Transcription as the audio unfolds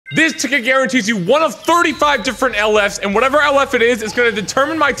This ticket guarantees you one of 35 different LFs, and whatever LF it is going to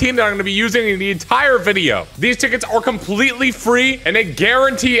determine my team that I'm going to be using in the entire video. These tickets are completely free, and they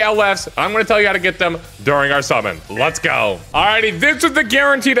guarantee LFs. I'm going to tell you how to get them during our summon. Let's go. Alrighty, this is the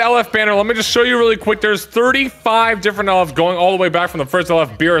guaranteed LF banner. Let me just show you really quick. There's 35 different LFs going all the way back from the first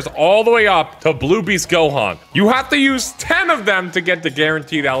LF Beerus all the way up to Blue Beast Gohan. You have to use 10 of them to get the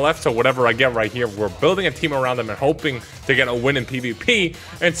guaranteed LF, so whatever I get right here, we're building a team around them and hoping to get a win in PvP.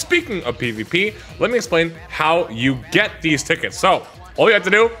 And speaking of PvP, let me explain how you get these tickets. So, all you have to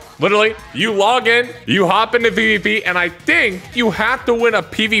do, literally, you log in, you hop into PvP, and I think you have to win a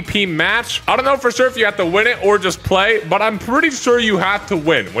PvP match. I don't know for sure if you have to win it or just play, but I'm pretty sure you have to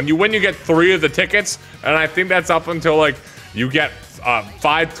win. When you win, you get 3 of the tickets, and I think that's up until, like, you get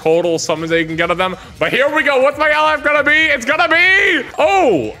 5 total summons that you can get of them. But here we go. What's my LF gonna be? It's gonna be...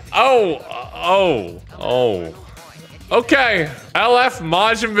 Okay, LF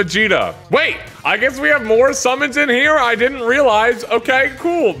Majin Vegeta. Wait, I guess we have more summons in here? I didn't realize. Okay,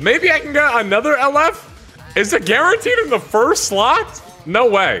 cool. Maybe I can get another LF? Is it guaranteed in the first slot? No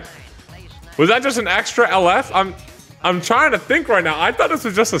way. Was that just an extra LF? I'm trying to think right now. I thought this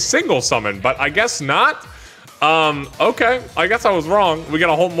was just a single summon, but I guess not. Okay, I guess I was wrong. We got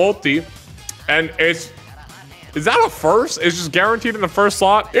a whole multi, and it's... Is that a first? It's just guaranteed in the first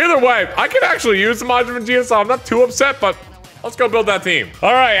slot? Either way, I can actually use the Majin Vegeta, so I'm not too upset, but let's go build that team.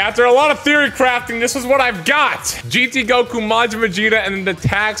 All right, after a lot of theory crafting, this is what I've got. GT Goku, Majin Vegeta, and then the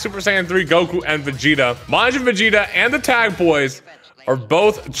tag Super Saiyan 3 Goku and Vegeta. Majin Vegeta and the tag boys are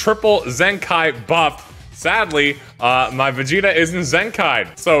both triple Zenkai buffed. Sadly, my Vegeta isn't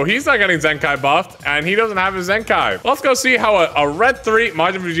Zenkai, so he's not getting Zenkai buffed, and he doesn't have his Zenkai. Let's go see how a red 3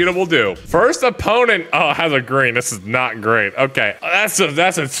 Majin Vegeta will do. First opponent, has a green. This is not great. Okay, that's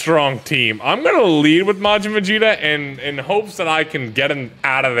a strong team. I'm gonna lead with Majin Vegeta in hopes that I can get him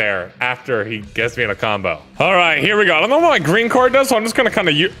out of there after he gets me in a combo. All right, here we go. I don't know what my green card does, so I'm just gonna kind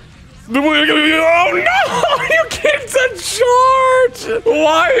of use... Oh no! You can't charge!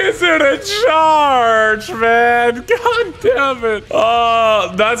 Why is it a charge, man? God damn it.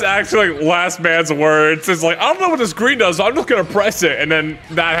 That's actually like last man's words. It's like, I don't know what this green does, so I'm just gonna press it, and then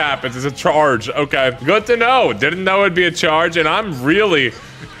that happens. It's a charge. Okay, good to know. Didn't know it'd be a charge, and I'm really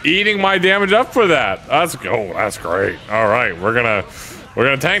eating my damage up for that. That's great. All right, we're gonna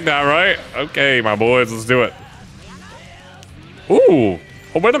tank that, right? Okay, my boys, let's do it. Ooh.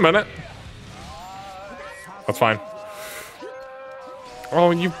 Oh, wait a minute. That's fine.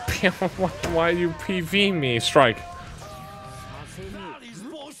 Oh, you... Why you PV me? Strike.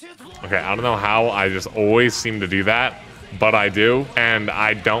 Okay, I don't know how I just always seem to do that, but I do, and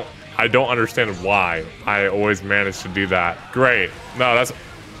I don't understand why I always manage to do that. Great. No, that's...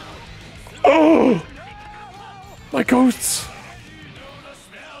 Oh! My ghosts!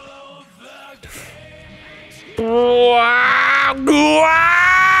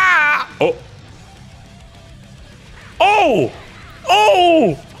 Oh. Oh!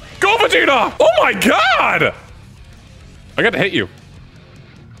 Oh! Go, Vegeta! Oh my god! I got to hit you.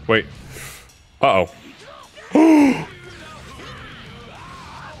 Wait. Uh-oh. Oh!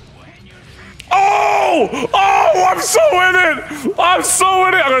 Oh! I'm so in it! I'm so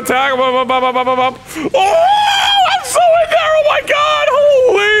in it! I'm gonna tag him. Oh! I'm so in there! Oh my god!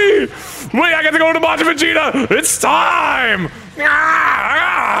 Holy! Wait, I got to go to Majin Vegeta! It's time!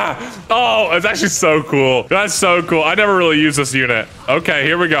 Oh, it's actually so cool. That's so cool. I never really used this unit. Okay,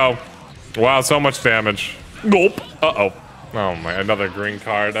 here we go. Wow, so much damage. Gulp. Uh-oh. Oh my, another green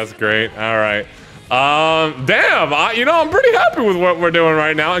card. That's great. All right. Damn, you know, I'm pretty happy with what we're doing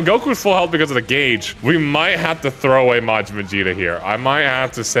right now. And Goku's full health because of the gauge. We might have to throw away Majin Vegeta here. I might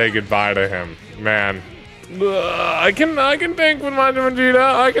have to say goodbye to him. Man. I can tank with Majin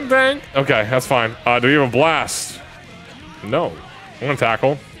Vegeta. I can tank. Okay, that's fine. Do we have a blast? No. I'm gonna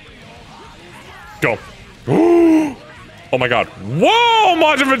tackle. Go. Oh my god. Whoa,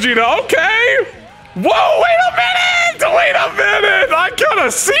 Majin Vegeta. Okay. Whoa, wait a minute. Wait a minute. I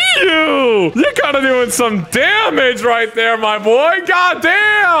gotta see you. You're kind of doing some damage right there, my boy. God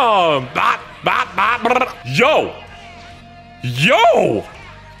damn. Yo. Yo.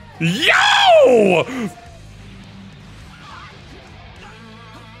 Yo.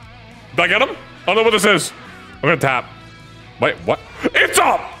 Did I get him? I don't know what this is. I'm gonna tap. Wait, what? It's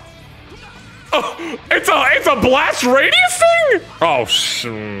a... Oh, it's a blast radius thing? Oh,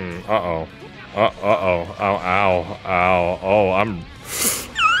 uh-oh. Uh-oh. Ow, ow, ow. Oh, I'm...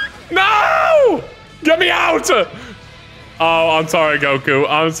 No! Get me out! Oh, I'm sorry, Goku.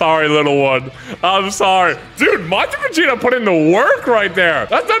 I'm sorry, little one. I'm sorry. Dude, Majin Vegeta put in the work right there.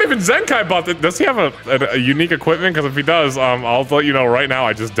 That's not even Zenkai buff. Does he have a unique equipment? Because if he does, I'll let you know right now,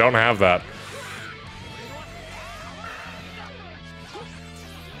 I just don't have that.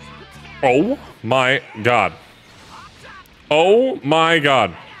 Oh my God. Oh my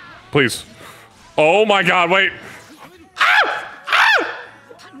God. Please. Oh my God, wait. Ah! Ah!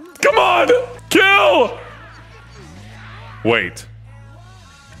 Come on! Kill! Wait.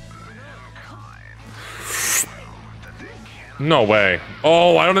 No way.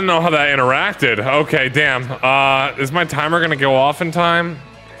 Oh, I don't know how that interacted. Okay, damn. Is my timer gonna go off in time?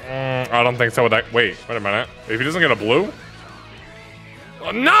 I don't think so with that. Wait a minute. If he doesn't get a blue?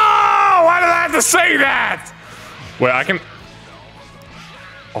 Oh, no! Why did I have to say that? Wait, I can...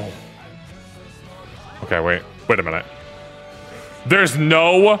 Oh. Okay, wait a minute. There's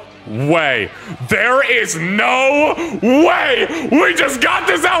no way. There is no way we just got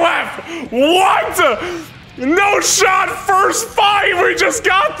this LF. What? No shot, first fight. We just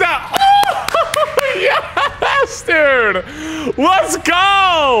got that. Oh, yes, dude. Let's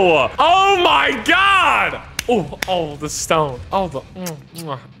go. Oh my God. Oh, the stone.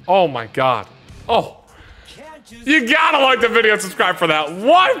 Oh my God. Oh. You gotta like the video and subscribe for that.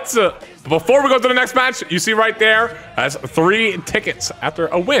 What? Before we go to the next match, you see right there, has 3 tickets after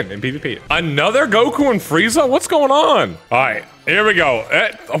a win in PvP. Another Goku and Frieza? What's going on? All right, here we go.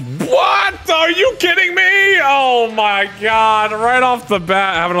 What? Are you kidding me? Oh my God, right off the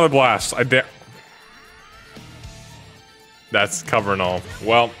bat, have another blast. I dare. That's covering all.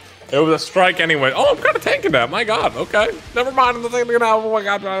 Well, it was a strike anyway. Oh, I'm kind of tanking that. My God, okay. Never mind, I'm thinking now. Oh my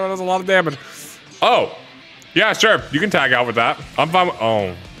God, that's a lot of damage. Oh. Yeah, sure. You can tag out with that. I'm fine with...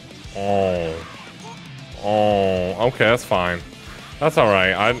 Oh. Okay, that's fine. That's all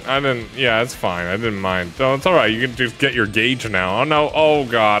right. I didn't... Yeah, it's fine. I didn't mind. No, it's all right. You can just get your gauge now. Oh, no. Oh,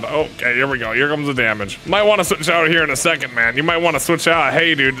 God. Okay, here we go. Here comes the damage. Might want to switch out here in a second, man. You might want to switch out.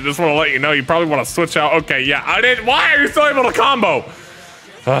 Hey, dude, just want to let you know. You probably want to switch out. Okay, yeah. I didn't... Why are you still able to combo?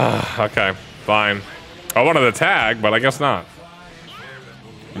 Okay, fine. I wanted to tag, but I guess not.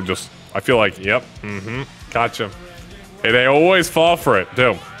 I feel like... Yep. Mm-hmm. Gotcha. Hey, they always fall for it,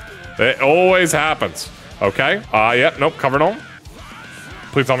 too. It always happens. Okay. Yeah, nope, covered on.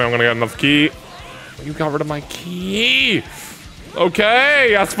 Please tell me I'm gonna get enough ki. You covered my ki.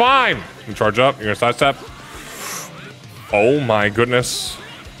 Okay, that's fine. You charge up, you're gonna sidestep. Oh my goodness.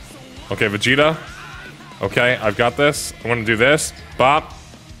 Okay, Vegeta. Okay, I've got this. I'm gonna do this. Bop.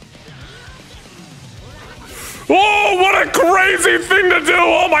 Oh, what a crazy thing to do!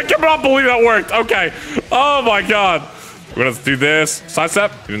 Oh my, I cannot believe that worked. Okay. Oh my God. We're gonna do this.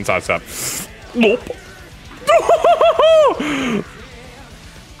 Sidestep? You didn't sidestep. Nope.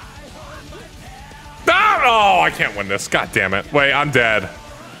 Oh, I can't win this. God damn it. Wait, I'm dead.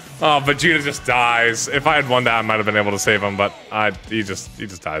 Oh, Vegeta just dies. If I had won that, I might have been able to save him, but he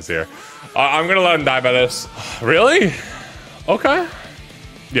just dies here. I'm gonna let him die by this. Really? Okay.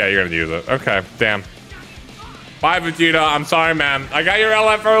 Yeah, you're gonna use it. Okay, damn. Bye, Vegeta. I'm sorry, man. I got your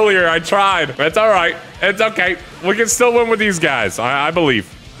LF earlier. I tried. It's all right. It's okay. We can still win with these guys. I believe.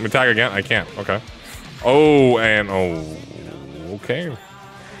 Let me tag again. I can't. Okay. Oh, and oh. Okay.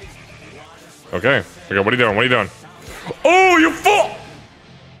 Okay. Okay, what are you doing? What are you doing? Oh, you fool!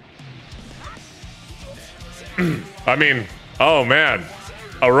 I mean, oh, man.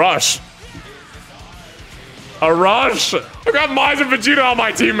 A rush. A rush? I got Majin Vegeta on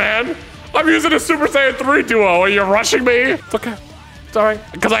my team, man. I'm using a Super Saiyan 3 duo. Are you rushing me? It's okay. It's all right.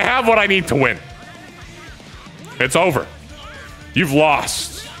 Because I have what I need to win. It's over. You've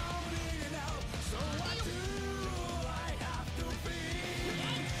lost.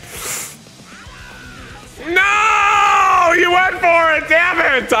 No! You went for it!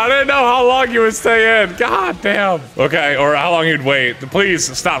 Damn it! I didn't know how long you would stay in. God damn. Okay, or how long you'd wait.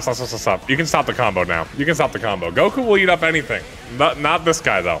 Please, stop. You can stop the combo now. You can stop the combo. Goku will eat up anything. Not this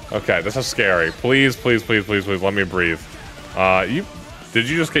guy, though. Okay, this is scary. Please, please, please, please, please, let me breathe. Did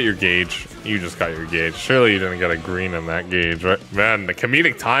you just get your gauge? You just got your gauge. Surely you didn't get a green in that gauge, right? Man, the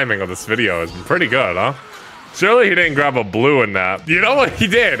comedic timing of this video has been pretty good, huh? Surely he didn't grab a blue in that. You know what? He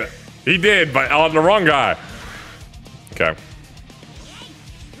did. He did, but on the wrong guy. Okay.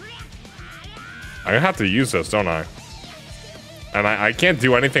 I'm gonna have to use this, don't I? And I can't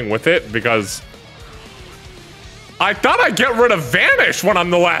do anything with it because I thought I'd get rid of Vanish when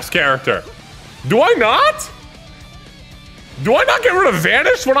I'm the last character. Do I not? Do I not get rid of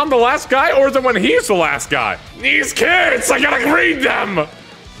Vanish when I'm the last guy, or is it when he's the last guy? These kids, I gotta read them.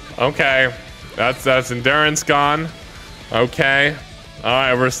 Okay, that's endurance gone. Okay, all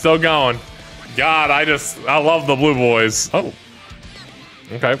right, we're still going. God, I love the blue boys. Oh.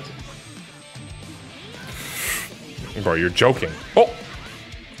 Okay. Bro, you're joking. Oh.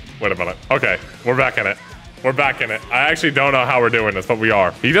 Wait a minute. Okay, we're back in it. We're back in it. I actually don't know how we're doing this, but we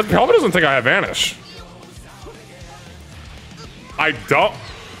are. He probably doesn't think I have Vanish. I don't.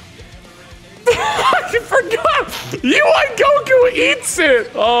 I forgot. UI Goku eats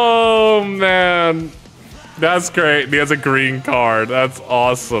it. Oh, man. That's great. He has a green card. That's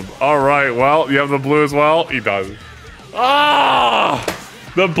awesome. All right. Well, you have the blue as well? He does. Ah!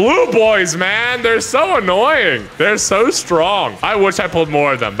 The blue boys, man. They're so annoying. They're so strong. I wish I pulled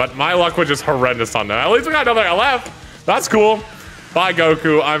more of them, but my luck was just horrendous on them. At least we got another LF. That's cool. Bye,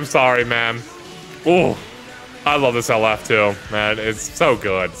 Goku. I'm sorry, man. Ooh. I love this LF too, man. It's so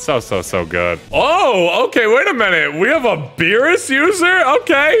good. So good. Oh, okay, wait a minute. We have a Beerus user?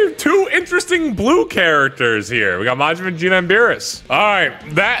 Okay, 2 interesting blue characters here. We got Majin Vegeta and Beerus. All right,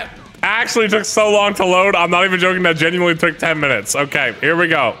 that actually took so long to load. I'm not even joking, that genuinely took 10 minutes. Okay, here we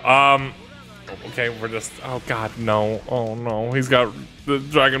go. Okay, we're just, oh God, no. Oh no, he's got the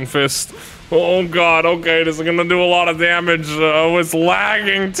Dragon Fist. Oh God, okay, this is gonna do a lot of damage. Oh, it's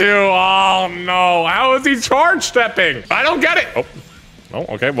lagging too. Oh no, how is he charge stepping? I don't get it. Oh,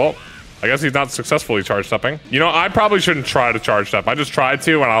 okay, well, I guess he's not successfully charge stepping. You know, I probably shouldn't try to charge step. I just tried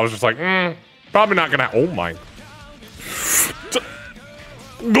to, and I was just like, probably not gonna, oh my.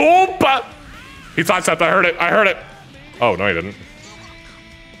 Gopa! He sidestepped, I heard it. Oh, no, he didn't.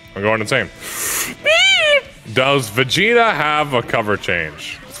 I'm going insane. Does Vegeta have a cover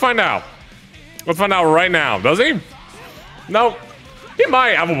change? Let's find out. Let's find out right now. Does he? No. He might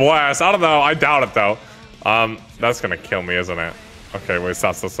have a blast. I don't know. I doubt it, though. That's gonna kill me, isn't it? Okay, wait,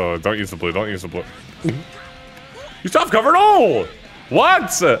 stop. Don't use the blue. Don't use the blue. You stop cover? No!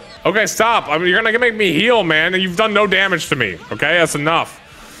 What? Okay, stop. I mean, you're gonna make me heal, man. And you've done no damage to me. Okay, that's enough.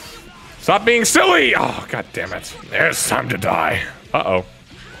 Stop being silly. Oh, God damn it. There's time to die. Uh-oh.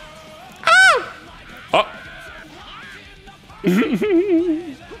 Ah! Oh.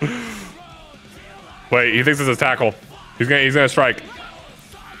 Wait, he thinks it's a tackle. He's gonna strike.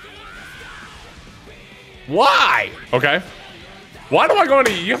 Why? Okay. Why do I go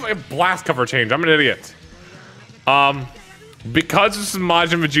into, you have a blast cover change? I'm an idiot. Because this is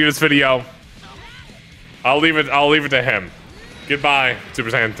Majin Vegeta's video, I'll leave it to him. Goodbye,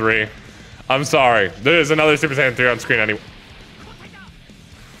 Super Saiyan 3. I'm sorry. There's another Super Saiyan 3 on screen anyway.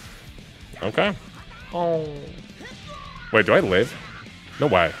 Okay. Oh. Wait, do I live? No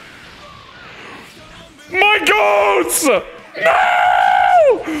way. My goats! No!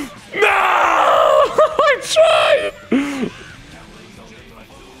 No! I tried!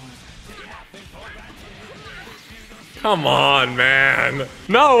 Come on, man.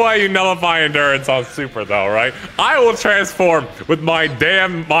 No way you nullify endurance on Super, though, right? I will transform with my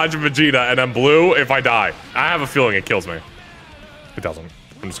damn Majin Vegeta and then blue if I die. I have a feeling it kills me. It doesn't.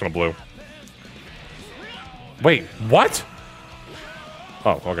 I'm just gonna blue. Wait, what?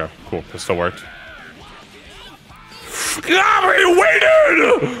 Oh, okay, cool. This still worked. Ah, you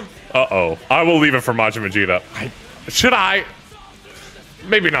waited! Uh-oh. I will leave it for Majin Vegeta. Should I?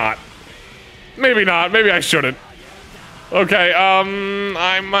 Maybe not. Maybe not. Maybe I shouldn't. Okay, I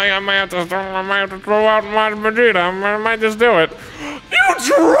might have to throw out Majin Vegeta. I might just do it. You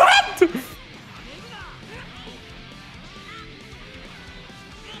dropped!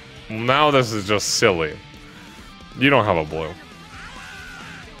 Now this is just silly. You don't have a blue.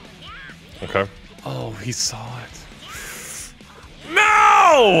 Okay. Oh, he saw it.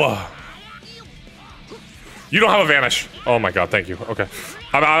 No! You don't have a vanish. Oh my God, thank you. Okay.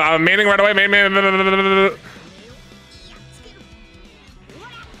 I'm maining right away. Main.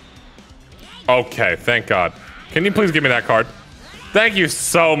 Okay, thank God. Can you please give me that card? Thank you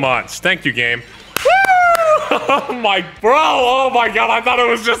so much. Thank you, game. Woo! Oh my, bro. Oh my God. I thought it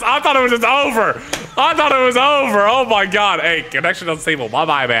was just over. I thought it was over. Oh my God. Hey, connection unstable.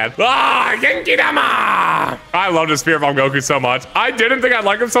 Bye-bye, man. Ah, Genki Dama! I love the Spirit Bomb Goku so much. I didn't think I'd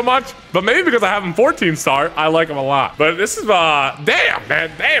like him so much, but maybe because I have him 14-star, I like him a lot. But this is, damn,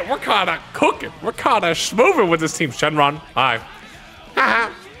 man. Damn, we're kind of cooking. We're kind of schmoving with this team. Shenron. Hi.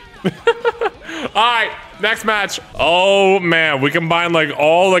 Haha. All right, next match. Oh man, we combined like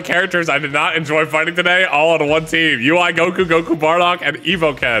all the characters I did not enjoy fighting today, all on one team. UI Goku, Goku Bardock, and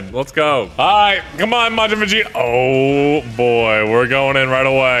Evo Ken. Let's go. All right, come on, Majin Vegeta. Oh boy, we're going in right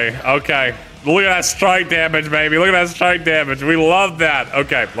away. Okay, look at that strike damage, baby. Look at that strike damage. We love that.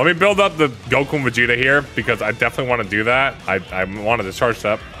 Okay, let me build up the Goku and Vegeta here because I definitely want to do that. I wanted to charge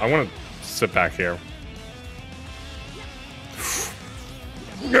up. I want to sit back here.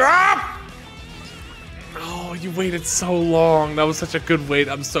 Oh, you waited so long. That was such a good wait.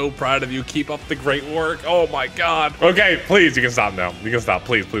 I'm so proud of you. Keep up the great work. Oh my God. Okay, please, you can stop now. You can stop,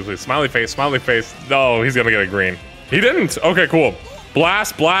 please, please, please. Smiley face, smiley face. No, he's gonna get a green. He didn't. Okay, cool.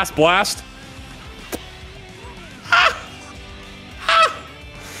 Blast, blast, blast. Ah! Ah!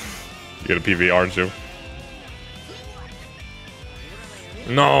 You get a PV, aren't you?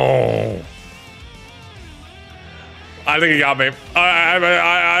 No. I think he got me.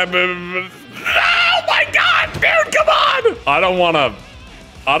 Oh my God, dude, come on! I don't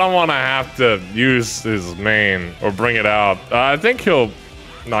wanna have to use his main or bring it out. I think he'll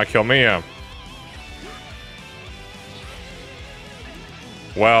not kill me, yeah.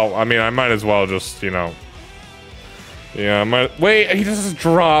 Well, I mean, I might as well just, you know. Yeah, I might. Wait, he does a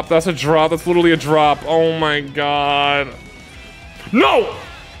drop. That's a drop. That's literally a drop. Oh my God. No!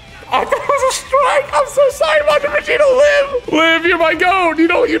 I thought it was a strike. I'm so sorry, Majin Vegeta. Live, live. You're my goat. You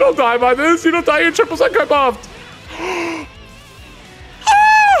don't die by this. You don't die. You're triple set cut buffed.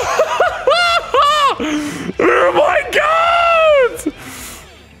 Oh my God!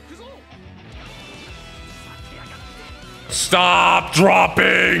 Stop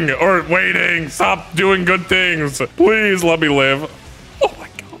dropping or waiting. Stop doing good things. Please let me live. Oh my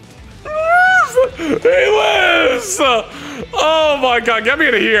God. He lives. Oh my God, get me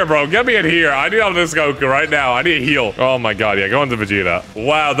in here, bro. Get me in here. I need on this Goku right now. I need a heal. Oh my God, yeah, go into Vegeta.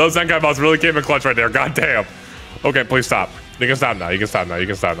 Wow, those Zenkai balls really came in clutch right there. God damn. Okay, please stop. You can stop now. You can stop now. You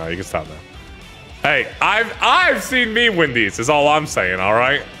can stop now. You can stop now. Hey, I've seen me win these, is all I'm saying, all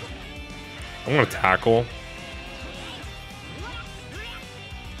right? I'm gonna tackle.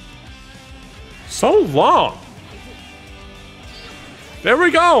 So long. There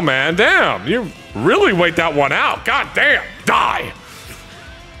we go, man. Damn, you really wait that one out. God damn. Die.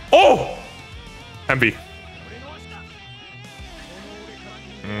 Oh. MB.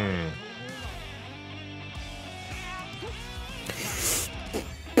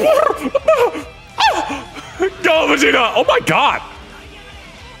 Go, Vegeta. Oh my God.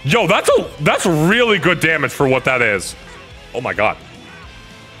 Yo, that's really good damage for what that is. Oh my God.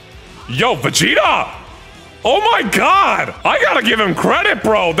 Yo, Vegeta. Oh my God! I gotta give him credit,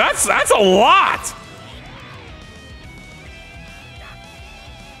 bro. That's a lot.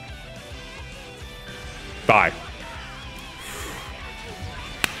 Die.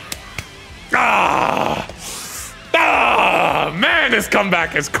 Man, this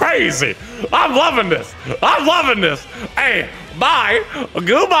comeback is crazy. I'm loving this. I'm loving this. Hey, bye.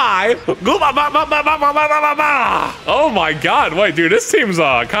 Goodbye. Goodbye. Bye, bye, bye, bye, bye, bye, bye. Oh my God. Wait, dude, this seems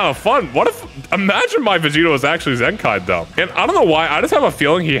kind of fun. What if, imagine my Vegeta was actually Zenkai though. And I don't know why, I just have a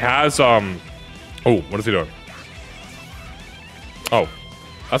feeling he has, oh, what is he doing? Oh,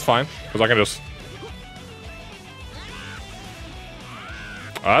 that's fine. Because I can just,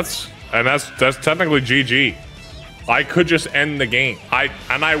 that's technically GG. I could just end the game. I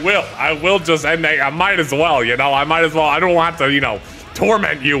will just end it. I might as well, you know, I might as well. I don't want to, you know,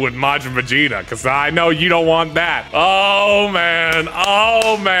 torment you with Majin Vegeta, because I know you don't want that. Oh man,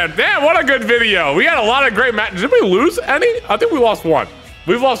 damn, what a good video. We had a lot of great matches. Did we lose any? I think we lost one.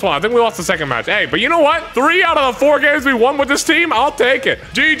 We've lost one. I think we lost the second match. Hey, but you know what? 3 out of the 4 games we won with this team, I'll take it.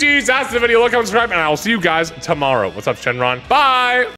 GG's, that's the video. Look, subscribe, and I will see you guys tomorrow. What's up, Shenron? Bye.